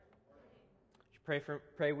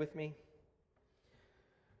Pray with me.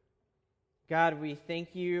 God, we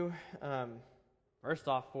thank you, first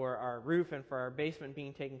off, for our roof and for our basement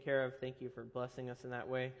being taken care of. Thank you for blessing us in that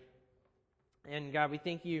way. And God, we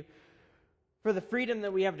thank you for the freedom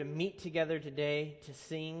that we have to meet together today, to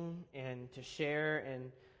sing and to share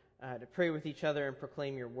and to pray with each other and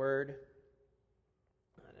proclaim your word.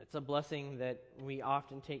 It's a blessing that we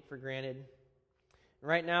often take for granted.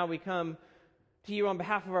 Right now, we come to you on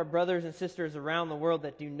behalf of our brothers and sisters around the world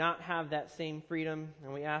that do not have that same freedom,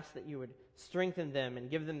 and we ask that you would strengthen them and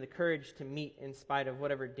give them the courage to meet in spite of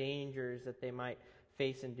whatever dangers that they might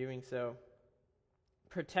face in doing so.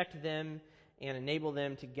 Protect them and enable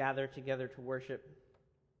them to gather together to worship.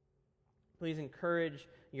 Please encourage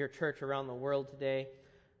your church around the world today,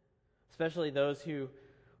 especially those who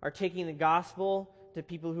are taking the gospel to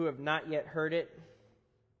people who have not yet heard it.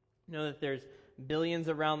 Know that there's billions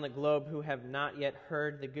around the globe who have not yet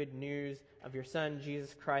heard the good news of your Son,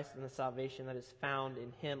 Jesus Christ, and the salvation that is found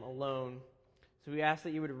in Him alone. So we ask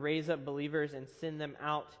that you would raise up believers and send them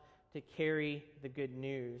out to carry the good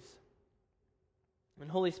news. And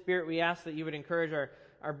Holy Spirit, we ask that you would encourage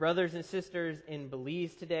our brothers and sisters in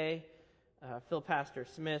Belize today, Phil Pastor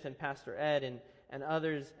Smith and Pastor Ed and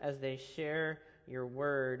others as they share your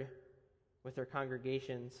word with their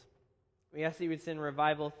congregations. We ask that you would send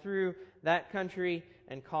revival through that country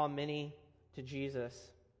and call many to Jesus.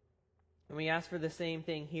 And we ask for the same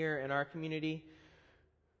thing here in our community.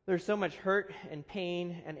 There's so much hurt and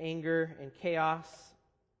pain and anger and chaos,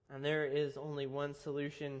 and there is only one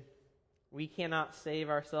solution. We cannot save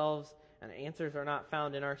ourselves, and answers are not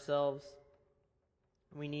found in ourselves.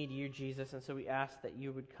 We need you, Jesus, and so we ask that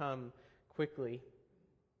you would come quickly.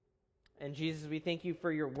 And Jesus, we thank you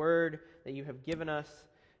for your word that you have given us.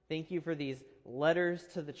 Thank you for these letters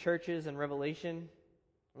to the churches in Revelation.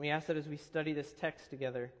 And we ask that as we study this text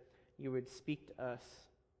together, you would speak to us.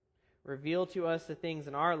 Reveal to us the things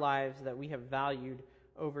in our lives that we have valued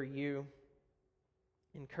over you.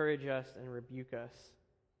 Encourage us and rebuke us.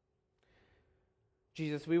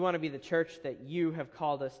 Jesus, we want to be the church that you have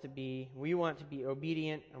called us to be. We want to be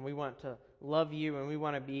obedient, and we want to love you, and we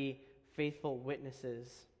want to be faithful witnesses.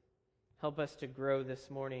 Help us to grow this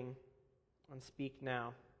morning and speak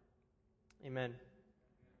now. Amen.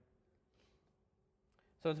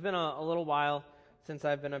 So it's been a little while since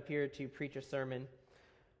I've been up here to preach a sermon,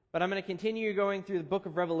 but I'm going to continue going through the book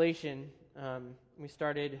of Revelation. We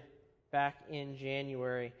started back in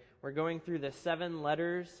January. We're going through the 7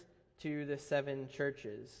 letters to the 7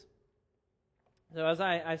 churches. So as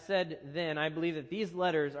I said then, I believe that these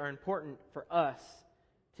letters are important for us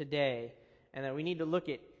today, and that we need to look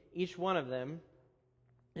at each one of them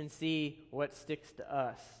and see what sticks to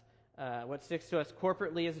us. What sticks to us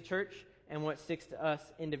corporately as a church, and what sticks to us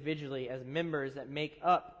individually as members that make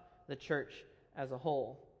up the church as a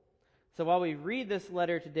whole. So while we read this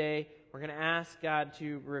letter today, we're going to ask God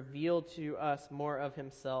to reveal to us more of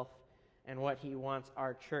Himself and what He wants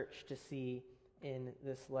our church to see in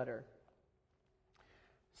this letter.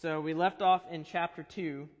 So we left off in chapter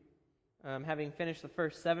 2, having finished the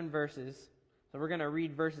first 7 verses. So we're going to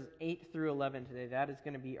read verses 8 through 11 today. That is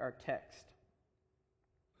going to be our text.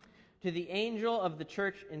 To the angel of the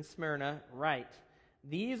church in Smyrna write,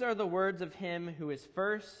 "These are the words of him who is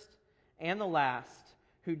first and the last,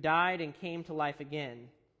 who died and came to life again.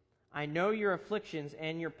 I know your afflictions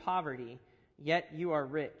and your poverty, yet you are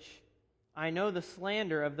rich. I know the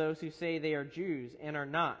slander of those who say they are Jews and are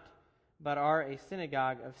not, but are a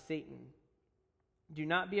synagogue of Satan. Do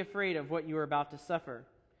not be afraid of what you are about to suffer.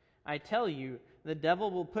 I tell you, the devil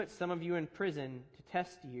will put some of you in prison to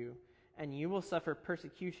test you, and you will suffer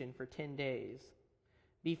persecution for 10 days.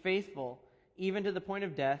 Be faithful, even to the point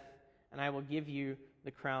of death, and I will give you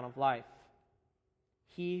the crown of life.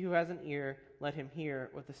 He who has an ear, let him hear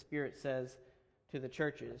what the Spirit says to the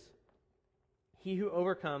churches. He who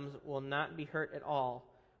overcomes will not be hurt at all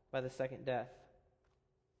by the second death."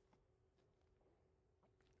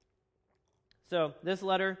 So this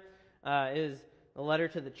letter is the letter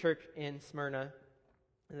to the church in Smyrna.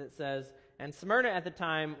 And it says, and Smyrna at the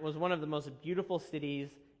time was one of the most beautiful cities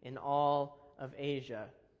in all of Asia.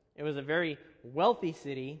 It was a very wealthy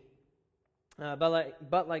city,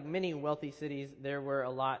 but like many wealthy cities, there were a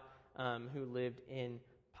lot who lived in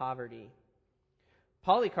poverty.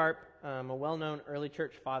 Polycarp, a well-known early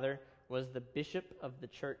church father, was the bishop of the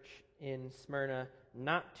church in Smyrna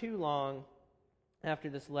not too long after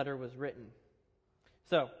this letter was written.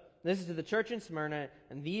 So, this is to the church in Smyrna,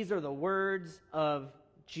 and these are the words of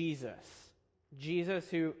Jesus. Jesus,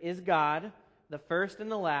 who is God, the first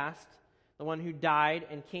and the last, the one who died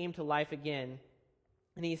and came to life again.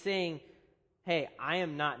 And he's saying, hey, I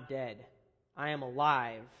am not dead. I am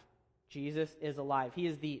alive. Jesus is alive. He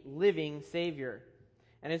is the living Savior.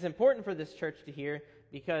 And it's important for this church to hear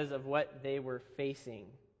because of what they were facing.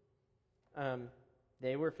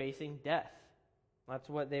 They were facing death. That's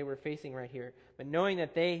what they were facing right here. But knowing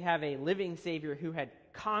that they have a living Savior who had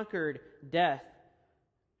conquered death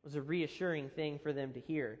was a reassuring thing for them to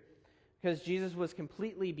hear. Because Jesus was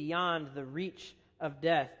completely beyond the reach of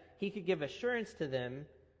death, he could give assurance to them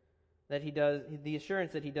that he does, the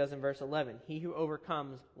assurance that he does in verse 11. He who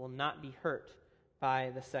overcomes will not be hurt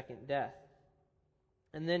by the second death.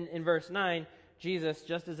 And then in verse 9, Jesus,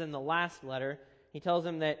 just as in the last letter, he tells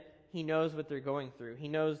them that he knows what they're going through. He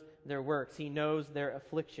knows their works. He knows their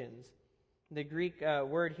afflictions. The Greek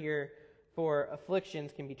word here for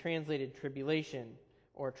afflictions can be translated tribulation,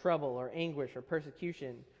 or trouble, or anguish, or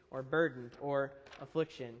persecution, or burden, or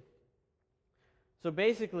affliction. So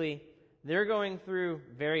basically, they're going through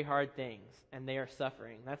very hard things, and they are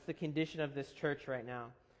suffering. That's the condition of this church right now.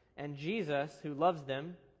 And Jesus, who loves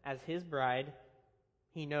them as his bride,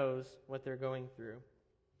 he knows what they're going through.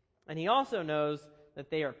 And he also knows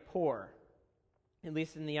that they are poor, at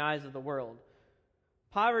least in the eyes of the world.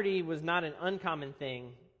 Poverty was not an uncommon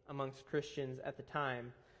thing amongst Christians at the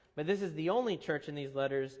time, but this is the only church in these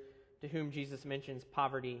letters to whom Jesus mentions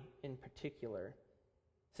poverty in particular,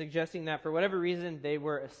 suggesting that for whatever reason they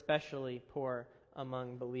were especially poor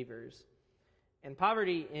among believers. And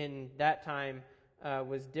poverty in that time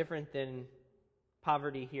was different than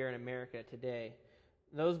poverty here in America today.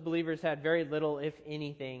 Those believers had very little, if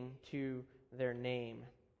anything, to their name.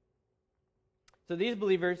 So these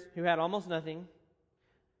believers, who had almost nothing,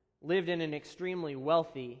 lived in an extremely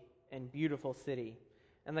wealthy and beautiful city.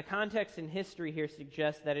 And the context in history here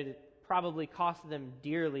suggests that it probably cost them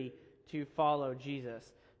dearly to follow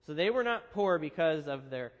Jesus. So they were not poor because of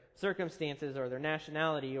their circumstances or their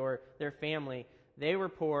nationality or their family. They were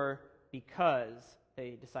poor because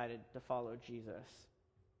they decided to follow Jesus.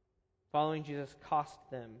 Following Jesus cost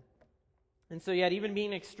them. And so yet, even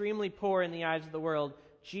being extremely poor in the eyes of the world,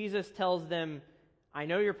 Jesus tells them, I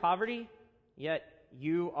know your poverty, yet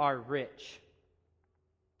you are rich.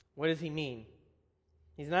 What does he mean?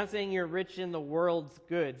 He's not saying you're rich in the world's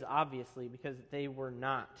goods, obviously, because they were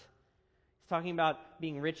not. He's talking about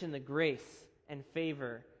being rich in the grace and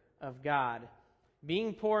favor of God.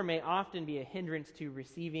 Being poor may often be a hindrance to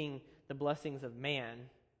receiving the blessings of man,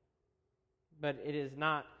 but it is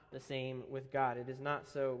not the same with God. It is not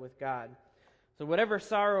so with God. So whatever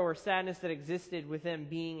sorrow or sadness that existed with them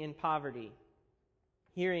being in poverty,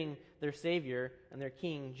 hearing their Savior and their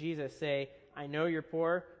King, Jesus, say, I know you're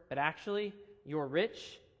poor, but actually you're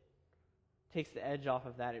rich, takes the edge off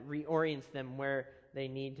of that. It reorients them where they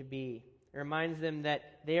need to be. It reminds them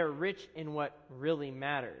that they are rich in what really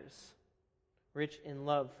matters, rich in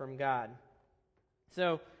love from God.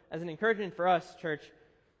 So, as an encouragement for us, church,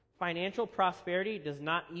 financial prosperity does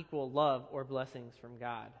not equal love or blessings from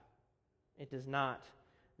God. It does not.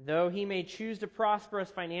 Though he may choose to prosper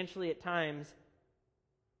us financially at times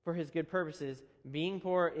for his good purposes, being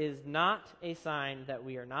poor is not a sign that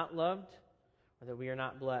we are not loved or that we are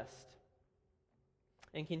not blessed.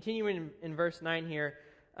 And continuing in verse 9 here,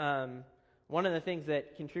 one of the things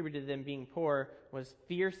that contributed to them being poor was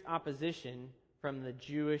fierce opposition from the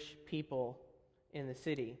Jewish people in the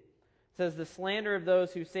city. It says, the slander of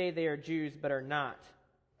those who say they are Jews but are not.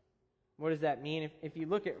 What does that mean? If you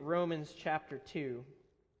look at Romans chapter 2,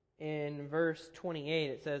 in verse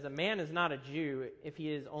 28, it says, a man is not a Jew if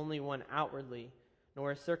he is only one outwardly,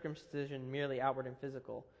 nor is circumcision merely outward and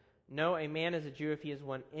physical. No, a man is a Jew if he is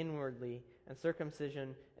one inwardly, and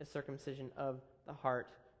circumcision is circumcision of the heart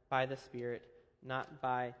by the Spirit, not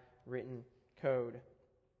by written code.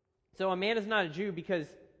 So a man is not a Jew because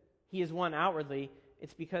he is one outwardly,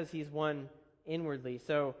 it's because he's one inwardly.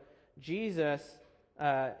 So Jesus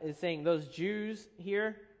is saying those Jews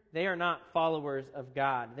here, they are not followers of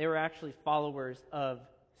God. They were actually followers of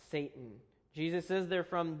Satan. Jesus says they're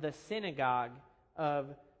from the synagogue of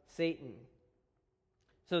Satan.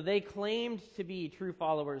 So they claimed to be true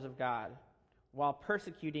followers of God while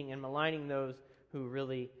persecuting and maligning those who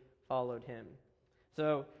really followed him.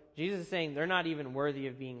 So Jesus is saying they're not even worthy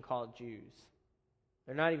of being called Jews.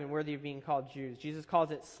 They're not even worthy of being called Jews. Jesus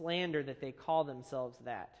calls it slander that they call themselves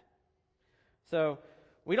that. So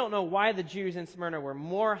we don't know why the Jews in Smyrna were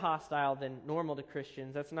more hostile than normal to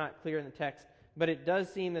Christians. That's not clear in the text, but it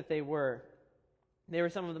does seem that they were. They were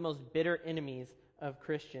some of the most bitter enemies of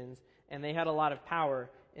Christians, and they had a lot of power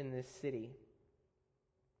in this city.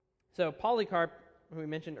 So Polycarp, who we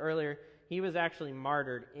mentioned earlier, he was actually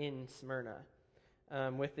martyred in Smyrna,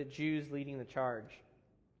 with the Jews leading the charge.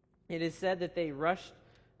 It is said that they rushed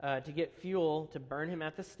to get fuel to burn him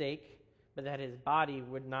at the stake, but that his body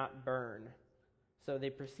would not burn. So they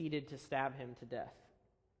proceeded to stab him to death.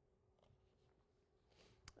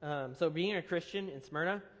 So being a Christian in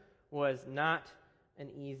Smyrna was not an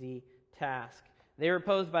easy task. They were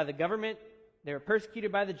opposed by the government, they were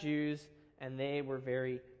persecuted by the Jews, and they were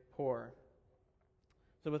very poor.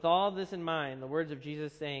 So with all this in mind, the words of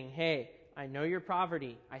Jesus saying, hey, I know your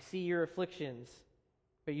poverty, I see your afflictions,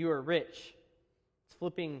 but you are rich. It's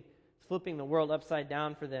flipping the world upside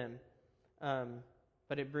down for them.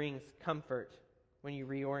 But it brings comfort when you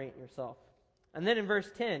reorient yourself. And then in verse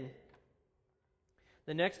 10,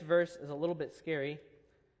 the next verse is a little bit scary.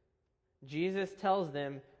 Jesus tells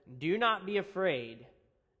them, do not be afraid,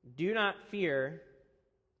 do not fear,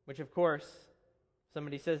 which of course,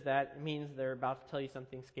 somebody says that, it means they're about to tell you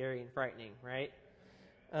something scary and frightening, right?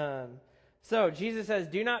 So Jesus says,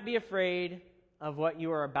 do not be afraid of what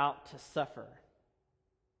you are about to suffer.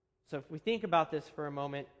 So if we think about this for a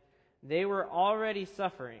moment, they were already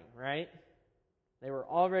suffering, right? They were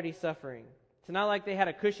already suffering. It's not like they had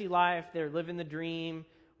a cushy life, they're living the dream,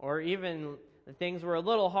 or even things were a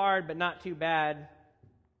little hard but not too bad.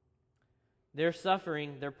 They're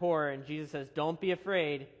suffering, they're poor, and Jesus says, don't be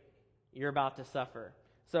afraid, you're about to suffer.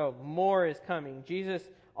 So more is coming. Jesus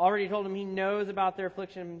already told them he knows about their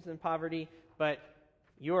afflictions and poverty, but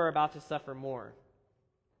you are about to suffer more.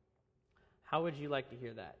 How would you like to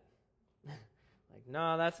hear that? Like,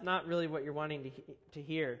 no, that's not really what you're wanting to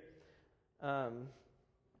hear. But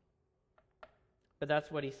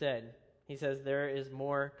that's what he said. He says there is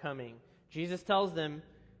more coming. Jesus tells them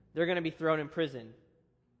they're going to be thrown in prison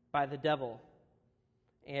by the devil.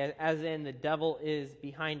 And as in, the devil is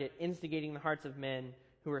behind it, instigating the hearts of men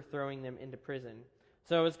who are throwing them into prison.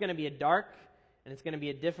 So it's going to be a dark and it's going to be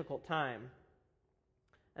a difficult time.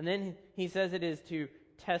 And then he says it is to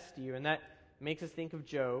test you, and that makes us think of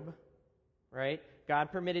Job, right?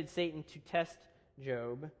 God permitted Satan to test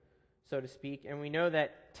Job, so to speak, and we know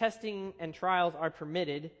that testing and trials are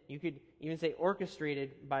permitted. You could even say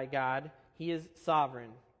orchestrated by God. He is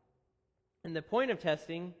sovereign. And the point of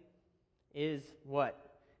testing is what?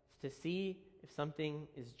 It's to see if something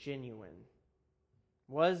is genuine.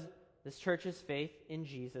 Was this church's faith in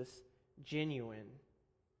Jesus genuine?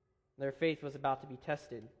 Their faith was about to be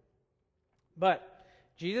tested. But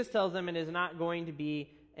Jesus tells them it is not going to be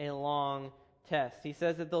a long test. He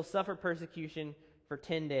says that they'll suffer persecution for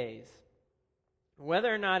 10 days.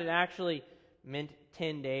 Whether or not it actually meant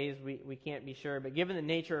 10 days, we can't be sure. But given the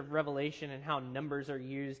nature of Revelation and how numbers are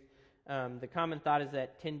used, the common thought is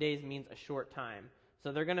that 10 days means a short time.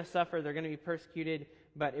 So they're going to suffer, they're going to be persecuted,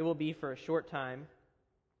 but it will be for a short time.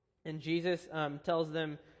 And Jesus tells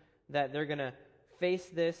them that they're going to face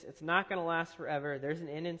this. It's not going to last forever. There's an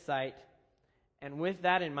end in sight. And with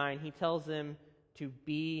that in mind, he tells them to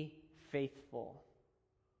be faithful.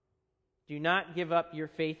 Do not give up your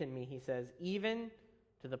faith in me, he says, even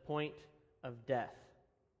to the point of death.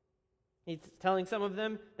 He's telling some of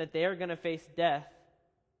them that they are going to face death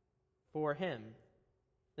for him.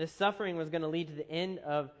 This suffering was going to lead to the end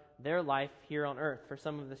of their life here on earth for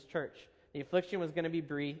some of this church. The affliction was going to be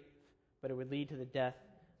brief, but it would lead to the death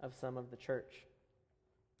of some of the church.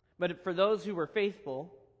 But for those who were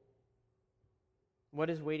faithful, what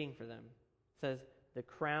is waiting for them? It says, the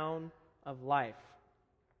crown of life.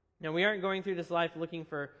 Now, we aren't going through this life looking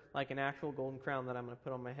for like an actual golden crown that I'm going to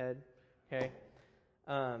put on my head. Okay?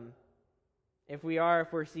 If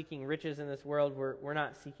we're seeking riches in this world, we're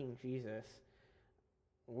not seeking Jesus.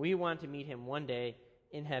 We want to meet him one day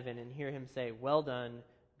in heaven and hear him say, well done,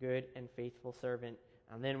 good and faithful servant.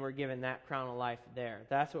 And then we're given that crown of life there.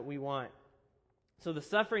 That's what we want. So the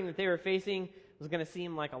suffering that they were facing was going to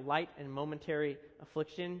seem like a light and momentary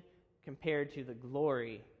affliction compared to the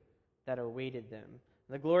glory that awaited them.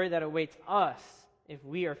 The glory that awaits us if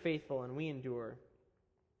we are faithful and we endure.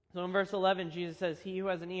 So in verse 11, Jesus says, he who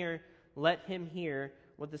has an ear, let him hear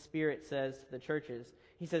what the Spirit says to the churches.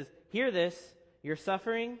 He says, hear this, your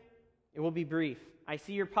suffering, it will be brief. I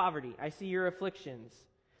see your poverty. I see your afflictions.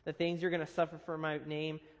 The things you're going to suffer for my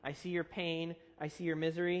name. I see your pain. I see your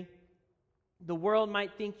misery. The world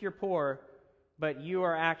might think you're poor, but you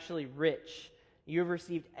are actually rich. You have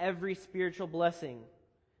received every spiritual blessing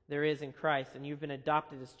there is in Christ, and you've been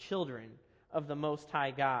adopted as children of the Most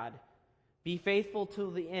High God. Be faithful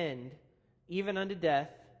to the end, even unto death,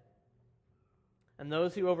 and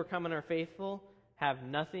those who overcome and are faithful have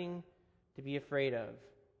nothing to be afraid of.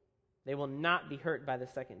 They will not be hurt by the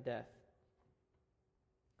second death.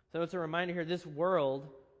 So it's a reminder here,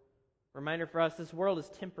 reminder for us, this world is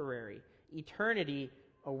temporary. Eternity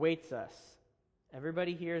awaits us.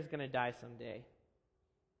 Everybody here is going to die someday.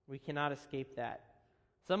 We cannot escape that.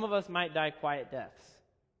 Some of us might die quiet deaths.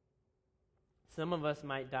 Some of us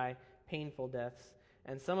might die painful deaths,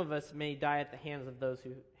 and some of us may die at the hands of those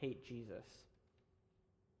who hate Jesus.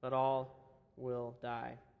 But all will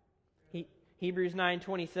die. Hebrews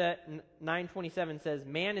 9:27 says,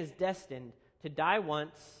 "Man is destined to die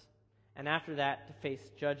once, and after that to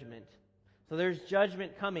face judgment." So there's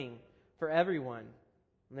judgment coming for everyone.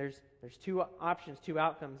 And there's two options, two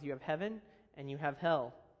outcomes. You have heaven and you have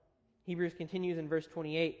hell. Hebrews continues in verse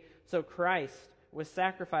 28, "So Christ was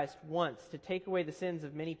sacrificed once to take away the sins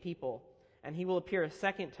of many people, and he will appear a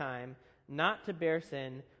second time, not to bear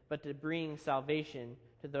sin, but to bring salvation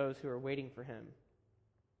to those who are waiting for him."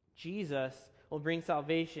 Jesus will bring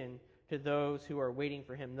salvation to those who are waiting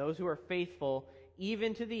for him, those who are faithful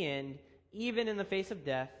even to the end, even in the face of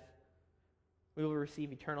death. We will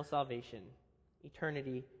receive eternal salvation,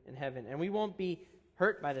 eternity in heaven, and we won't be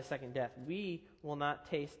hurt by the second death. We will not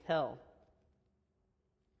taste hell.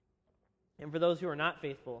 And for those who are not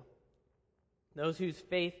faithful, those whose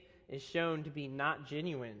faith is shown to be not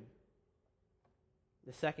genuine,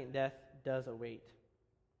 the second death does await.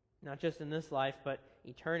 Not just in this life, but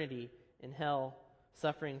eternity in hell,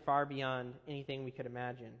 suffering far beyond anything we could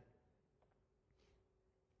imagine.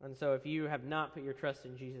 And so if you have not put your trust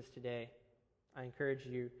in Jesus today, I encourage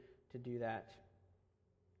you to do that.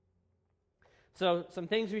 So some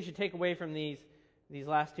things we should take away from these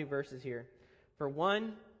last two verses here. For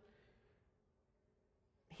one,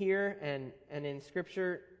 here and in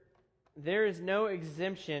Scripture, there is no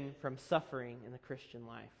exemption from suffering in the Christian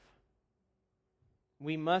life.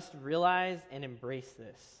 We must realize and embrace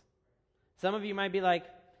this. Some of you might be like,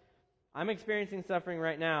 "I'm experiencing suffering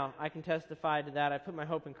right now. I can testify to that. I put my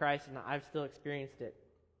hope in Christ and I've still experienced it."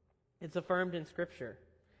 It's affirmed in Scripture.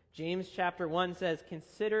 James chapter 1 says,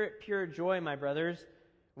 "Consider it pure joy, my brothers,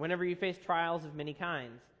 whenever you face trials of many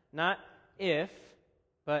kinds." Not if,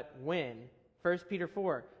 but when. 1 Peter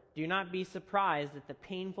 4, "Do not be surprised at the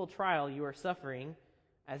painful trial you are suffering,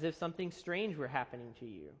 as if something strange were happening to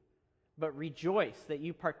you. But rejoice that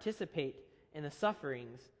you participate in the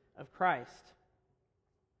sufferings of Christ."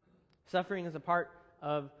 Suffering is a part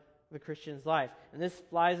of the Christian's life. And this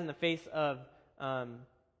flies in the face of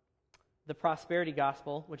the prosperity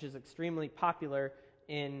gospel, which is extremely popular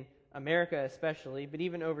in America especially, but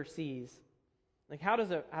even overseas. Like, how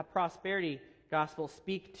does a prosperity gospel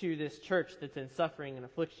speak to this church that's in suffering and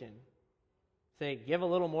affliction? Say, "Give a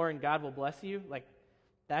little more and God will bless you"? Like,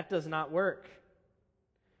 that does not work.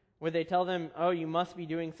 Would they tell them, "Oh, you must be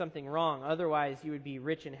doing something wrong, otherwise you would be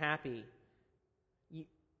rich and happy"?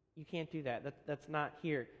 You can't do that. That's not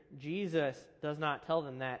here. Jesus does not tell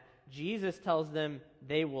them that. Jesus tells them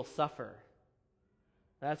they will suffer.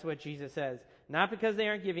 That's what Jesus says. Not because they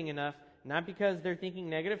aren't giving enough, not because they're thinking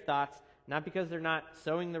negative thoughts, not because they're not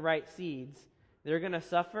sowing the right seeds. They're going to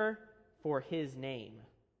suffer for his name.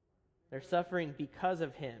 They're suffering because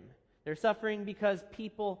of him. They're suffering because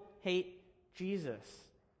people hate Jesus.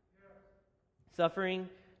 Suffering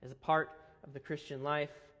is a part of the Christian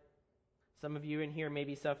life. Some of you in here may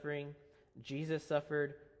be suffering. Jesus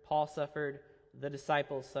suffered. Paul suffered. The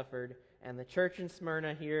disciples suffered. And the church in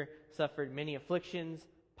Smyrna here suffered many afflictions,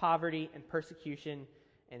 poverty, and persecution.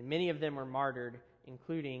 And many of them were martyred,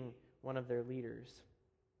 including one of their leaders.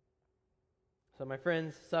 So my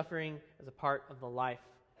friends, suffering is a part of the life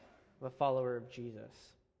of a follower of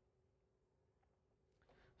Jesus.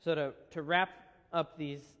 So to wrap up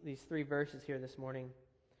these three verses here this morning,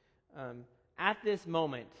 at this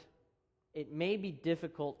moment, it may be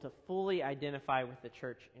difficult to fully identify with the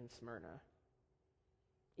church in Smyrna.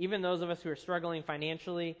 Even those of us who are struggling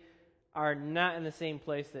financially are not in the same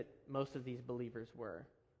place that most of these believers were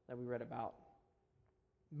that we read about.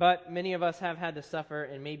 But many of us have had to suffer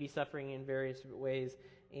and may be suffering in various ways,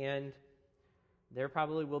 and there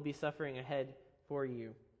probably will be suffering ahead for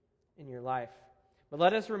you in your life. But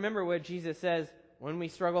let us remember what Jesus says when we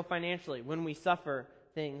struggle financially, when we suffer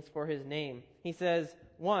things for his name. He says,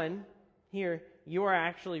 one, here, you are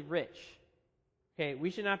actually rich. Okay, we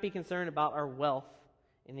should not be concerned about our wealth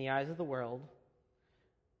in the eyes of the world.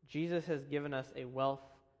 Jesus has given us a wealth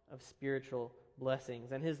of spiritual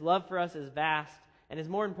blessings, and his love for us is vast and is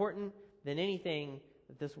more important than anything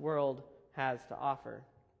that this world has to offer.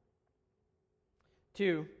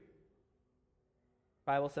 Two, the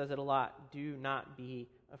Bible says it a lot, do not be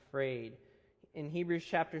afraid. In Hebrews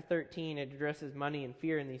chapter 13, it addresses money and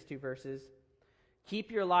fear in these two verses.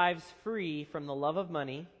 Keep your lives free from the love of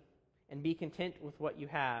money and be content with what you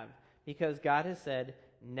have, because God has said,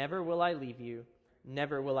 "Never will I leave you,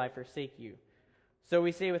 never will I forsake you." So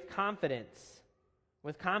we say with confidence,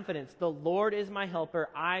 "The Lord is my helper,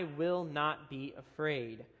 I will not be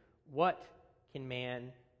afraid. What can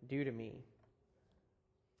man do to me?"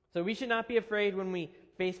 So we should not be afraid when we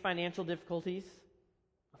face financial difficulties,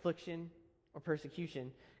 affliction, or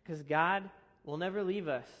persecution, because God will never leave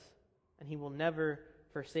us, and He will never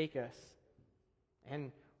forsake us.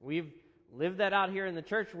 And we've lived that out here in the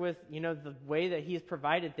church with, the way that He's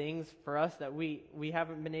provided things for us that we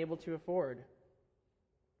haven't been able to afford.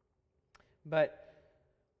 But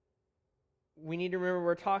we need to remember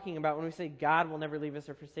we're talking about, when we say God will never leave us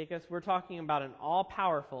or forsake us, we're talking about an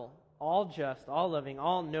all-powerful, all-just, all-loving,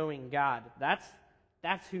 all-knowing God.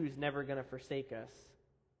 That's who's never going to forsake us.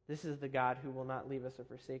 This is the God who will not leave us or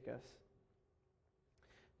forsake us.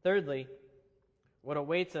 Thirdly, what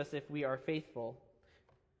awaits us if we are faithful?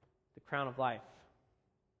 The crown of life.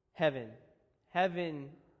 Heaven. Heaven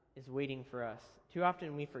is waiting for us. Too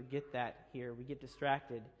often we forget that here. We get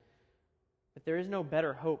distracted. But there is no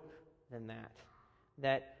better hope than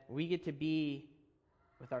that we get to be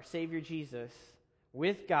with our Savior Jesus,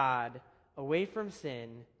 with God, away from sin,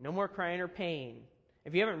 no more crying or pain.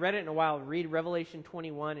 If you haven't read it in a while, read Revelation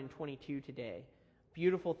 21 and 22 today.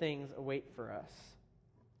 Beautiful things await for us.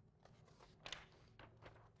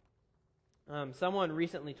 Someone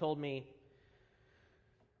recently told me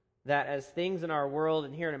that as things in our world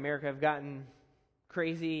and here in America have gotten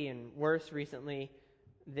crazy and worse recently,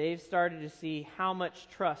 they've started to see how much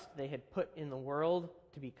trust they had put in the world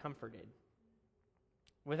to be comforted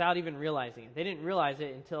without even realizing it. They didn't realize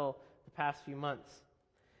it until the past few months.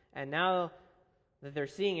 And now that they're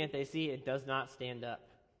seeing it, they see it does not stand up.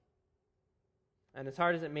 And as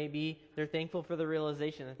hard as it may be, they're thankful for the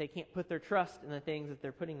realization that they can't put their trust in the things that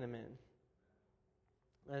they're putting them in.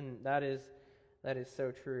 And that is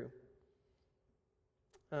so true.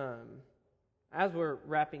 As we're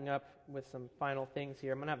wrapping up with some final things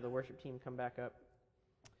here, I'm going to have the worship team come back up.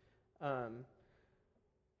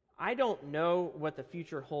 I don't know what the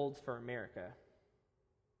future holds for America.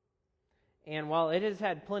 And while it has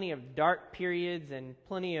had plenty of dark periods and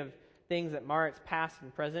plenty of things that mar its past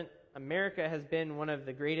and present, America has been one of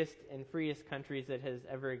the greatest and freest countries that has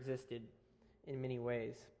ever existed in many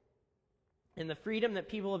ways. And the freedom that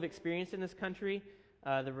people have experienced in this country,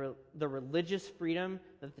 the religious freedom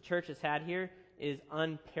that the church has had here, is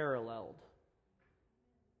unparalleled.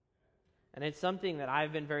 And it's something that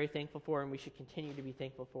I've been very thankful for, and we should continue to be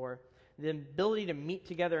thankful for. The ability to meet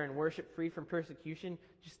together and worship free from persecution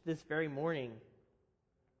just this very morning,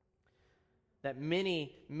 that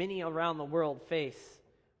many, many around the world face.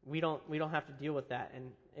 We don't have to deal with that,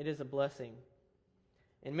 and it is a blessing.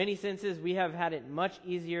 In many senses, we have had it much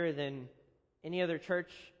easier than any other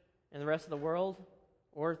church in the rest of the world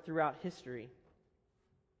or throughout history.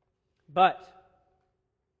 But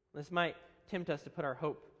this might tempt us to put our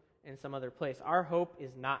hope in some other place. Our hope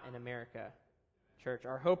is not in America, church.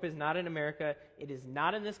 Our hope is not in America. It is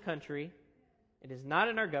not in this country. It is not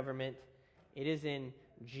in our government. It is in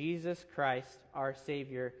Jesus Christ, our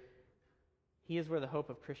Savior. He is where the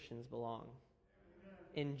hope of Christians belong.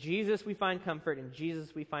 In Jesus we find comfort. In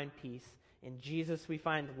Jesus we find peace. In Jesus we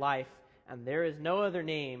find life. And there is no other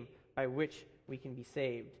name by which we can be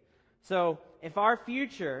saved. So, if our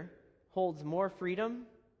future holds more freedom,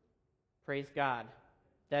 praise God.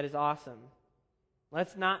 That is awesome.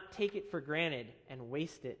 Let's not take it for granted and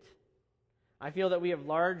waste it. I feel that we have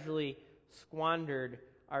largely squandered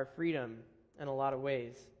our freedom in a lot of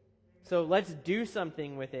ways. So let's do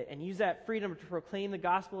something with it and use that freedom to proclaim the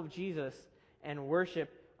gospel of Jesus and worship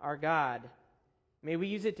our God. May we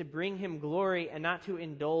use it to bring Him glory and not to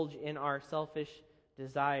indulge in our selfish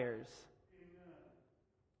desires. Amen.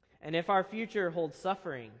 And if our future holds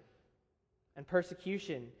suffering and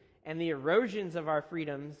persecution and the erosions of our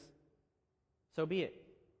freedoms, so be it.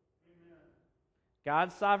 Amen.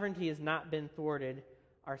 God's sovereignty has not been thwarted.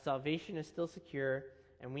 Our salvation is still secure,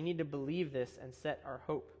 and we need to believe this and set our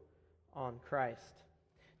hope on Christ.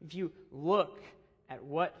 If you look at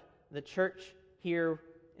what the church here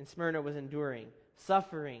in Smyrna was enduring,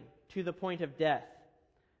 suffering to the point of death,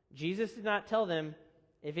 Jesus did not tell them,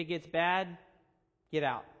 if it gets bad, get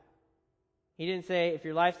out. He didn't say, if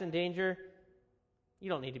your life's in danger, you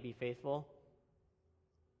don't need to be faithful.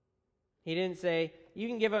 He didn't say, you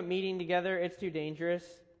can give up meeting together, it's too dangerous.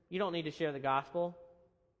 You don't need to share the gospel.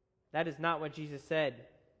 That is not what Jesus said.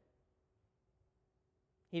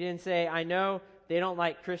 He didn't say, I know they don't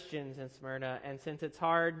like Christians in Smyrna, and since it's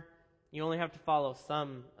hard, you only have to follow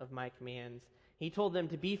some of my commands. He told them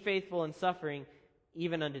to be faithful in suffering,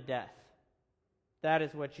 even unto death. That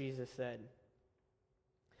is what Jesus said.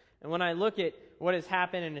 And when I look at what has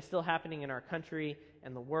happened and is still happening in our country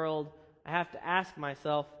and the world, I have to ask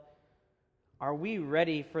myself, are we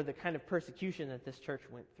ready for the kind of persecution that this church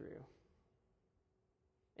went through?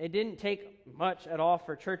 It didn't take much at all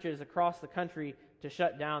for churches across the country to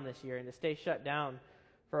shut down this year and to stay shut down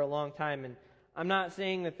for a long time. And I'm not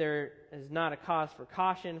saying that there is not a cause for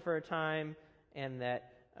caution for a time and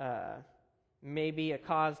that maybe a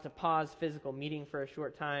cause to pause physical meeting for a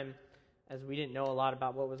short time, as we didn't know a lot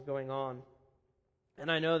about what was going on. And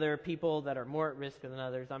I know there are people that are more at risk than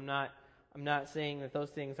others. I'm not saying that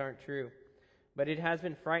those things aren't true. But it has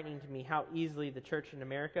been frightening to me how easily the church in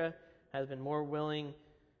America has been more willing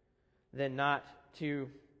than not to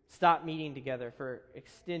stop meeting together for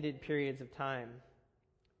extended periods of time.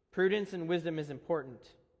 Prudence and wisdom is important,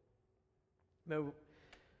 but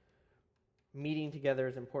meeting together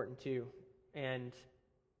is important too. And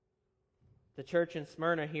the church in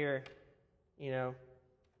Smyrna here,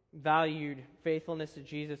 valued faithfulness to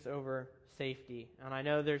Jesus over safety. And I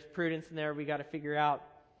know there's prudence in there we got to figure out,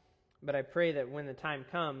 but I pray that when the time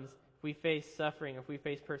comes, if we face suffering, if we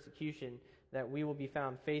face persecution, that we will be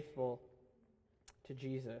found faithful to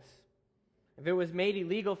Jesus. If it was made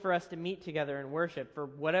illegal for us to meet together and worship for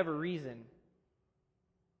whatever reason,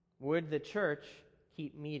 would the church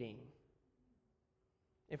keep meeting?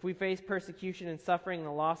 If we face persecution and suffering and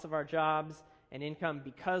the loss of our jobs and income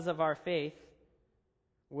because of our faith,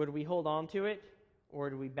 would we hold on to it, or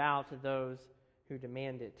do we bow to those who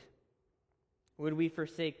demand it? Would we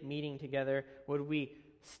forsake meeting together? Would we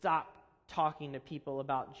stop talking to people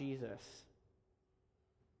about Jesus?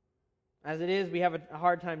 As it is, we have a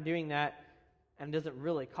hard time doing that, and it doesn't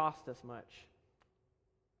really cost us much.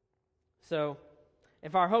 So,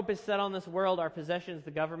 if our hope is set on this world, our possessions,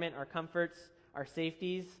 the government, our comforts, our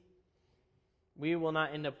safeties, we will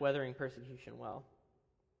not end up weathering persecution well.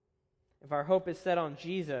 If our hope is set on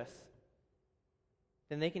Jesus,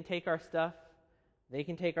 then they can take our stuff, they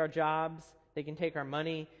can take our jobs, they can take our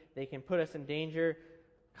money, they can put us in danger,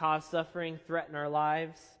 cause suffering, threaten our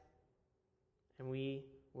lives, and we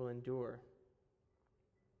will endure.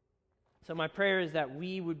 So my prayer is that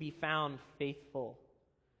we would be found faithful,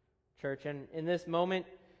 church. And in this moment,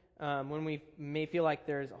 when we may feel like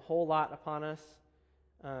there's a whole lot upon us,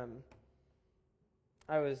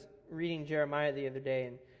 I was reading Jeremiah the other day,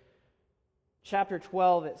 and chapter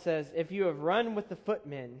 12, it says, "If you have run with the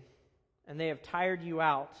footmen, and they have tired you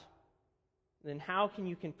out, then how can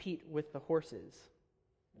you compete with the horses?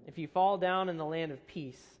 If you fall down in the land of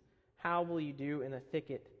peace, how will you do in the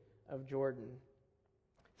thicket of Jordan?"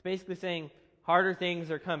 It's basically saying harder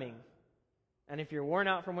things are coming. And if you're worn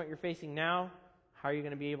out from what you're facing now, how are you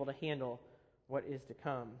going to be able to handle what is to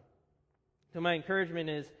come? So my encouragement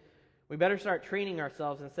is we better start training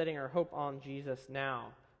ourselves and setting our hope on Jesus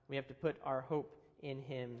now. We have to put our hope in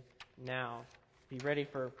Him now. Be ready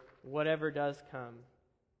for whatever does come.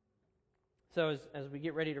 So as we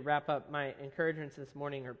get ready to wrap up, my encouragements this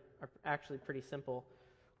morning are actually pretty simple.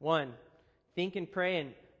 1, think and pray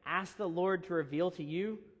and ask the Lord to reveal to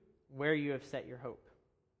you where you have set your hope.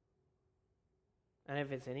 And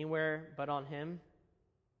if it's anywhere but on Him,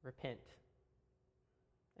 repent.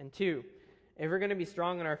 And 2, if we're going to be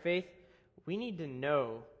strong in our faith, we need to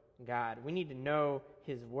know God. We need to know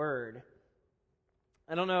His Word.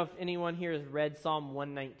 I don't know if anyone here has read Psalm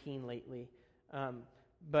 119 lately,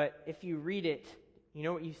 but if you read it, you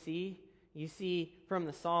know what you see? You see from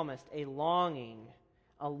the psalmist a longing,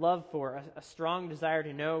 a love for, a strong desire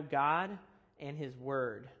to know God and His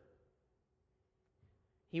Word.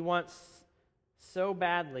 He wants so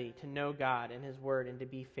badly to know God and His Word and to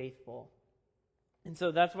be faithful. And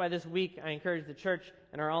so that's why this week I encourage the church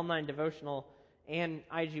and our online devotional and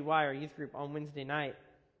IGY, our youth group, on Wednesday night.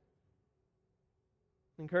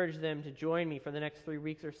 Encourage them to join me for the next 3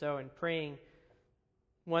 weeks or so in praying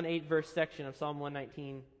 1 8-verse section of Psalm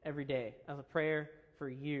 119 every day as a prayer for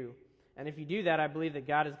you. And if you do that, I believe that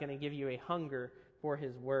God is going to give you a hunger for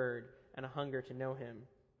His Word and a hunger to know Him.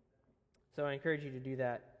 So I encourage you to do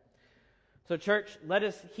that. So church, let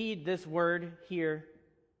us heed this word here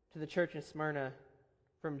to the church in Smyrna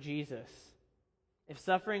from Jesus. If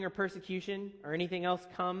suffering or persecution or anything else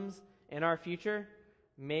comes in our future,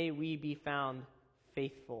 may we be found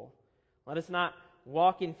faithful. Let us not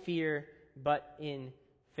walk in fear, but in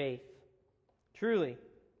faith. Truly,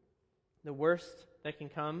 the worst that can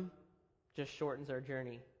come just shortens our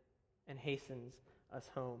journey and hastens us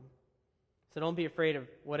home. So don't be afraid of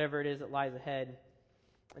whatever it is that lies ahead.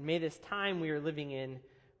 And may this time we are living in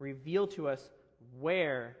reveal to us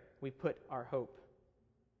where we put our hope.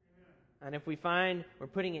 And if we find we're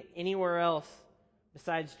putting it anywhere else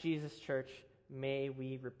besides Jesus, church, may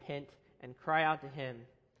we repent and cry out to Him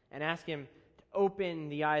and ask Him to open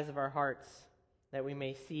the eyes of our hearts that we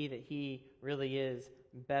may see that He really is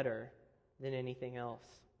better than anything else.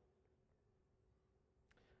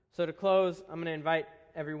 So to close, I'm going to invite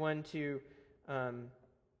everyone to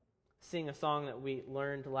sing a song that we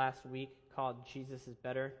learned last week called Jesus is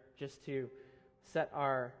Better, just to set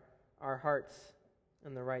our hearts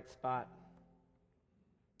in the right spot.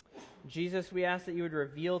 Jesus, we ask that you would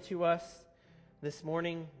reveal to us this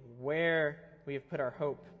morning where we have put our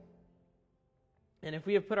hope. And if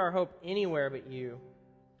we have put our hope anywhere but you,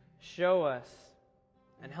 show us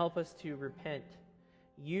and help us to repent.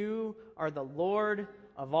 You are the Lord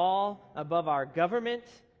of all, above our government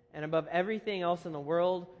and above everything else in the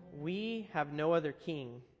world. We have no other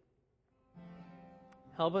king.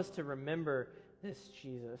 Help us to remember this,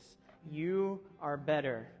 Jesus. You are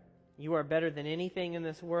better. You are better than anything in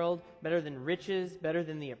this world, better than riches, better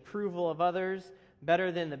than the approval of others,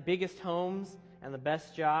 better than the biggest homes and the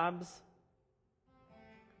best jobs.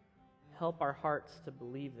 Help our hearts to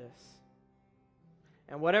believe this.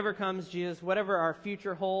 And whatever comes, Jesus, whatever our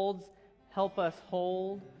future holds, help us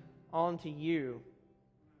hold on to you.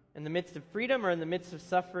 In the midst of freedom or in the midst of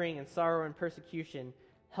suffering and sorrow and persecution,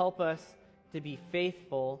 help us to be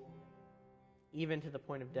faithful even to the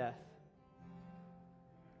point of death.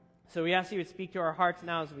 So we ask you to speak to our hearts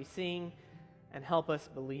now as we sing and help us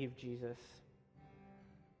believe, Jesus.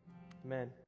 Amen.